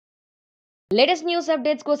Latest news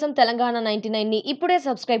updates కోసం తెలంగాణ 99 ని ఇప్పుడే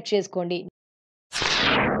సబ్స్క్రైబ్ చేసుకోండి.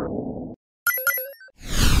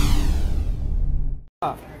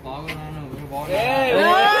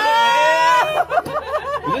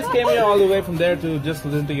 You just came here all the way from there to just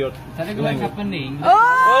listen to your Telugu language. Oh!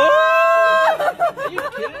 Are you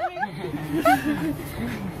kidding me?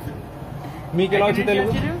 మీకు ఎలా వచ్చి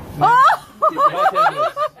Telugu?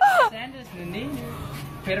 Sanders నుండి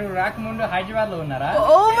పెరుగు రాకముందు హైదరాబాద్ లో ఉన్నారా?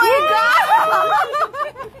 Oh my god!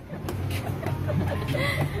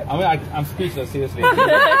 I'm speechless, seriously.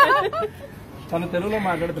 తను తెలుగులో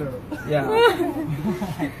మాట్లాడుతున్నాడు. Yeah.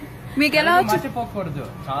 మీకు ఎలా వచ్చి మర్చిపోకూడదు,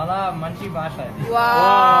 చాలా మంచి భాష ఇది.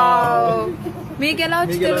 వావ్! మీకు ఎలా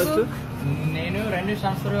వచ్చి తెలుగు? నేను 2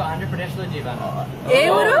 సంవత్సరాలు ఆంధ్రప్రదేశ్ లో జీవాను. ఏ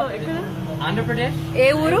ఊరు? ఆంధ్రప్రదేశ్. ఏ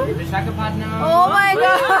ఊరు? Visakhapatnam. Oh my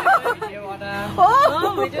god! Vijayawada.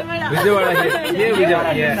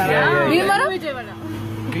 Vijayawada.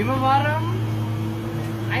 Bhimavaram.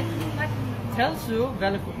 తెలుసు,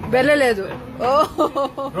 వెళ్ళలేదు.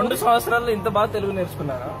 2 సంవత్సరాల్లో ఇంత బాగా తెలుగు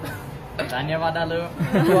నేర్చుకున్నారా? ధన్యవాదాలు.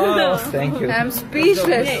 Thank you. I'm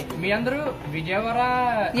speechless. మీ అందరూ విజయవాడ.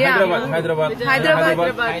 హైదరాబాద్.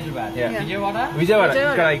 విజయవాడ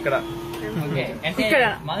ఇక్కడ. ఓకే, అంటే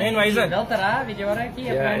నేను వైజాగ్ వెళ్తారా విజయవాడకి?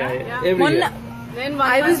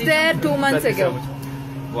 I was there 2 months ago.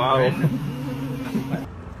 Wow.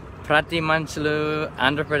 ప్రతి మనుషులు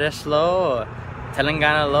ఆంధ్రప్రదేశ్లో,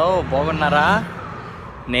 తెలంగాణలో బాగున్నారా?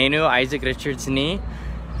 నేను ఐజాక్ రిచర్డ్స్ని.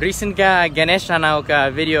 రీసెంట్గా గణేష్ అన్న ఒక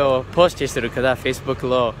వీడియో పోస్ట్ చేశారు కదా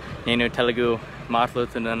ఫేస్బుక్లో, నేను తెలుగు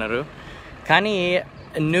మాట్లాడుతున్నారు. కానీ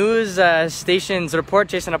న్యూస్ స్టేషన్స్ రిపోర్ట్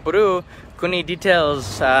చేసినప్పుడు కొన్ని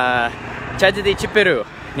డీటెయిల్స్ చదివి చెప్పారు.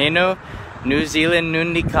 నేను న్యూజిలాండ్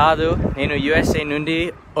నుండి కాదు, నేను యుఎస్ఏ నుండి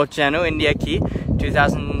వచ్చాను ఇండియాకి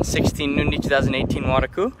 2016 నుండి 2018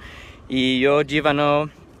 వరకు. ఈ జీవను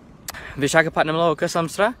విశాఖపట్నంలో 1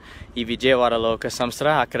 సంవత్సరం, ఈ విజయవాడలో 1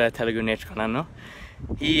 సంవత్సరం, అక్కడ తెలుగు నేర్చుకున్నాను.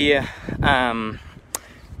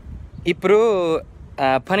 ఇప్పుడు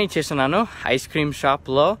పని చేస్తున్నాను ఐస్ క్రీమ్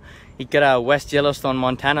షాప్లో ఇక్కడ వెస్ట్ యెల్లోస్టోన్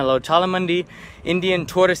మొంటానాలో. చాలామంది ఇండియన్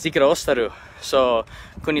టూరిస్ట్ ఇక్కడ వస్తారు, సో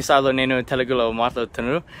కొన్నిసార్లు నేను తెలుగులో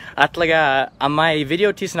మాట్లాడుతున్నాను. అట్లాగా అమ్మాయి వీడియో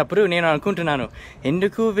తీసినప్పుడు నేను అనుకుంటున్నాను,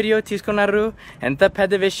 ఎందుకు వీడియో తీసుకున్నారు, ఎంత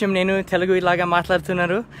పెద్ద విషయం నేను తెలుగు ఇలాగా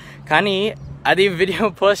మాట్లాడుతున్నారు. కానీ అది వీడియో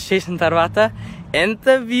పోస్ట్ చేసిన తర్వాత ఎంత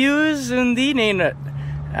వ్యూస్ ఉంది నేను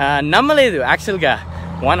నమ్మలేదు. యాక్చువల్గా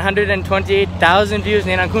 128,000 వ్యూస్.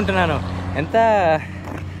 నేను అనుకుంటున్నాను ఎంత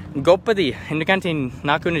గొప్పది, ఎందుకంటే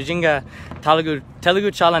నాకు నిజంగా తెలుగు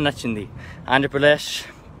చాలా నచ్చింది. ఆంధ్రప్రదేశ్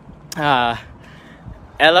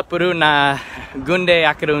ఎల్లప్పుడూ నా గుండె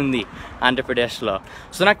అక్కడ ఉంది ఆంధ్రప్రదేశ్లో.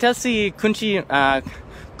 సో నాకు తెలిసి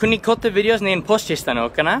కొన్ని కొత్త వీడియోస్ నేను పోస్ట్ చేస్తాను,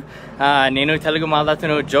 ఓకేనా? నేను తెలుగు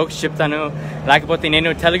మాట్లాడుతాను, జోక్స్ చెప్తాను, లేకపోతే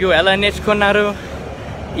నేను తెలుగు ఎలా నేర్చుకున్నారు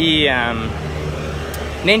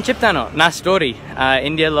నేను చెప్తాను నా స్టోరీ.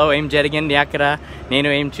 ఇండియాలో ఏం జరిగింది, అక్కడ నేను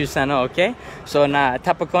ఏం చూసాను, ఓకే? సో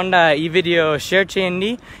తప్పకుండా ఈ వీడియో షేర్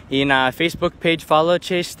చేయండి. నా ఫేస్బుక్ పేజ్ ఫాలో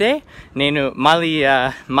చేస్తే నేను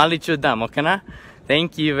మళ్ళీ చూద్దాం, ఓకేనా?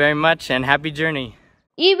 Thank you very much and happy journey.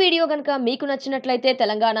 ఈ వీడియో కనుక మీకు నచ్చినట్లయితే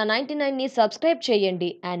తెలంగాణ 99 ని సబ్స్క్రైబ్ చేయండి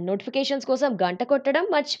అండ్ నోటిఫికేషన్స్ కోసం గంట కొట్టడం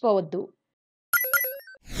మర్చిపోవద్దు.